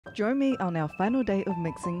Join me on our final day of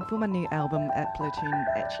mixing for my new album at Platoon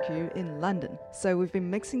HQ in London. So we've been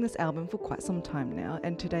mixing this album for quite some time now,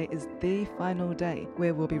 and today is the final day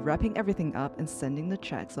where we'll be wrapping everything up and sending the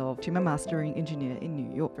tracks off to my mastering engineer in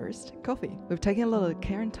New York first, Coffee. We've taken a lot of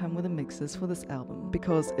care and time with the mixes for this album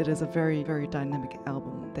because it is a very, very dynamic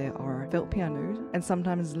album. There are felt pianos and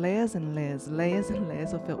sometimes layers and layers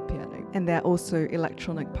of felt piano. And there are also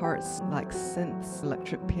electronic parts like synths,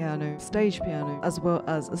 electric piano, stage piano, as well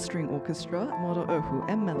as a string orchestra, modo ohu,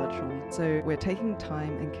 and mellotron. So we're taking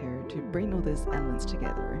time and care to bring all these elements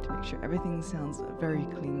together to make sure everything sounds very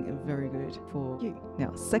clean and very good for you.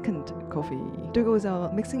 Now, second, Coffee. Dougal is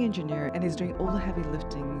our mixing engineer and he's doing all the heavy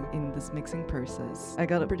lifting in this mixing process. I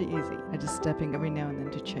got it pretty easy. I just step in every now and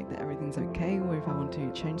then to check that everything's okay, or if I want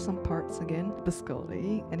to change some parts again.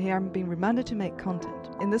 Biscotti. And here I'm being reminded to make content.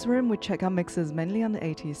 In this room, we check our mixes mainly on the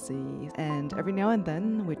ATC, and every now and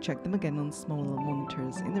then we check them again on smaller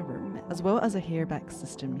monitors in the room, as well as a hearback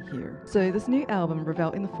system here. So this new album,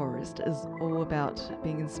 Revel in the Forest, is all about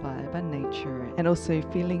being inspired by nature and also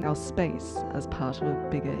feeling our space as part of a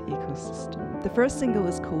bigger ecosystem. The first single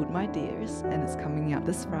is called My Dears and it's coming out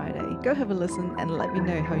this Friday. Go have a listen and let me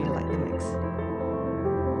know how you like the mix.